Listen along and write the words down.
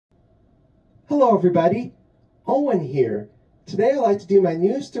Hello everybody, Owen here. Today I'd like to do my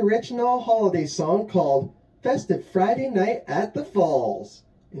newest original holiday song called Festive Friday Night at the Falls.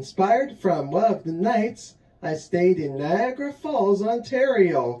 Inspired from one of the nights I stayed in Niagara Falls,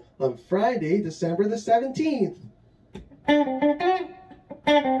 Ontario on Friday, December the 17th.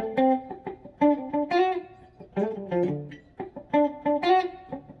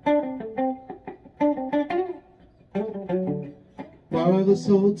 Marvelous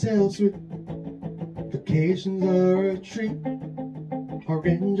hotels with vacations are a treat.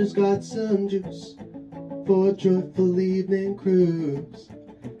 Oranges got some juice for a joyful evening cruise.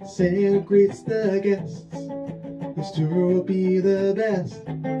 Santa greets the guests, this tour will be the best.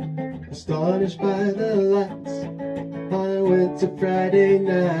 Astonished by the lights on a winter Friday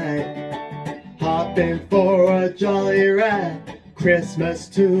night, hopping for a jolly ride. Christmas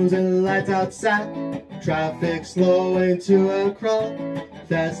tunes and lights outside, traffic slowing to a crawl.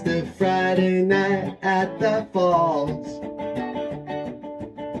 Festive Friday night at the falls.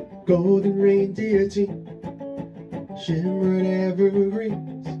 Golden reindeer team, shimmered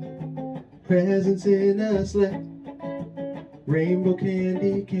evergreens, presents in a sleigh, rainbow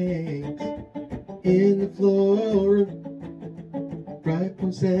candy canes in the floral room. Bright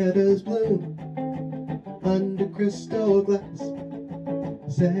poinsettias bloom under crystal glass,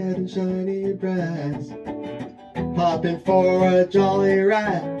 sad and shiny brass. Hopping for a jolly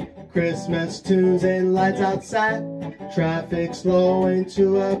ride, Christmas tunes and lights outside, traffic slowing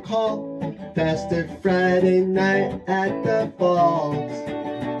to a call. Festive Friday night at the falls.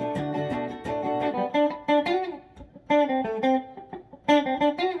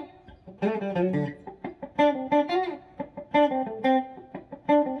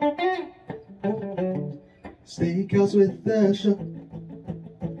 Steakhouse with a show,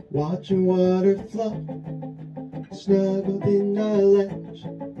 watching water flow, snuggled in our lounge,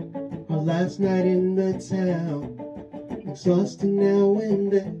 our last night in the town. Exhausted now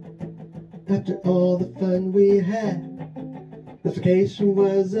and then, after all the fun we had. The vacation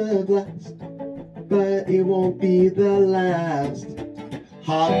was a blast, but it won't be the last.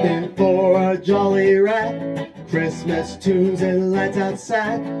 Hopping for a jolly ride, Christmas tunes and lights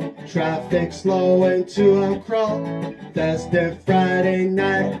outside, traffic slowing to a crawl. Festive Friday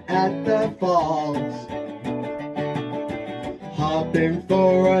night at the falls. Hopping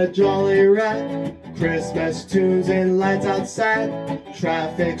for a jolly ride, Christmas tunes and lights outside,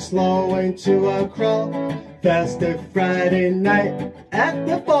 traffic slowing to a crawl. Festive Friday night at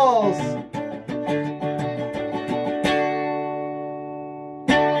the falls.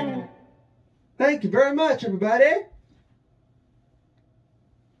 Thank you very much, everybody.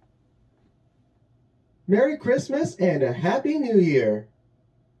 Merry Christmas and a Happy New Year.